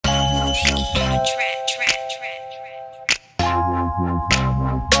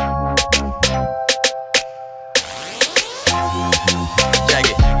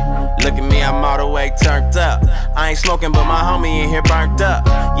turned up. I ain't smoking, but my homie in here burnt up.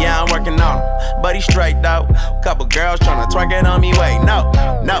 Yeah, I'm working on him, but he straight though. Couple girls tryna twerk it on me, wait, no.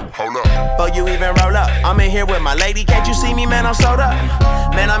 Hold up. Before you even roll up, I'm in here with my lady, can't you see me, man, I'm sold up.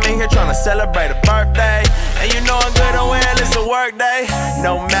 Man, I'm in here tryna celebrate a birthday. And you know I'm good and well, it's a work day.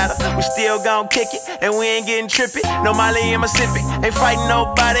 No matter, we still gon' kick it, and we ain't getting trippy. No Molly in Mississippi, ain't fighting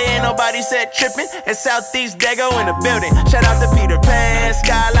nobody, ain't nobody said tripping. And Southeast Dago in the building. Shout out to Peter Pan,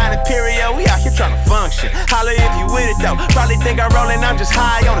 Skyline Imperial, we out here tryna function. Holla if you with it though, probably think I'm rolling, I'm just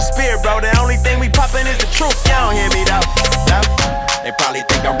high on the spirit, bro. The only thing we poppin' is the truth, you don't hear me though. They probably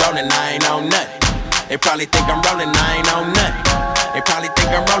think I'm rolling, I ain't on nothing. They probably think I'm rolling, I ain't on nothing. They probably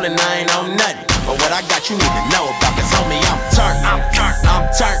think I'm rolling, I ain't on nothing. But what I got you need to know about, cause homie, I'm turned. I'm turned, I'm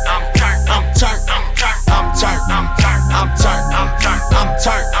turned, I'm turned, I'm turned, I'm turned, I'm turned, I'm turned, I'm turned, I'm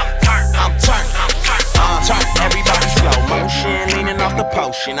turned, I'm turned, I'm turned, I'm turned. Everybody slow motion, leaning off the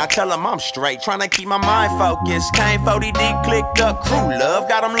potion. I tell them I'm straight, tryna keep my mind focused. Came 40 deep, clicked up, crew love.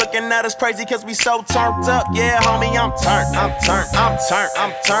 Got them looking at us crazy cause we so turned up. Yeah, homie, I'm turned, I'm turned, I'm turned,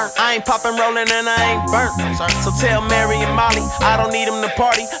 I'm turned. I ain't poppin', rollin', and I ain't burnt. So tell Mary and Molly, I don't need them to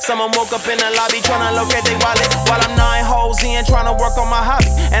party. Someone woke up in the lobby tryna locate their wallet, while I'm 9 holes in tryna work on my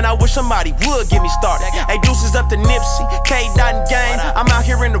hobby. And I wish somebody would get me started. Hey, deuces up to Nipsey, K-Dot and Gang. I'm out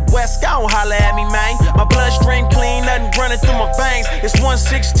here in the West, go don't holla at me, man. My bloodstream clean, nothing running through my veins. It's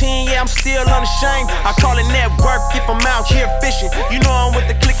 116, yeah, I'm still unashamed. I call it network if I'm out here fishing. You know I'm with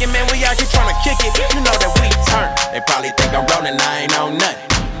the clicking, man, we out here tryna kick it. You know that we turn. They probably think I'm rolling, I ain't on nothing.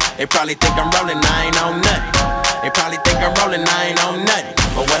 They probably think I'm rolling, I ain't on nothing. They probably think I'm rolling, I ain't on nothing.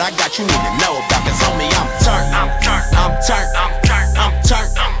 But what I got you need to know about, cause homie, I'm turned. I'm turned, I'm turned, I'm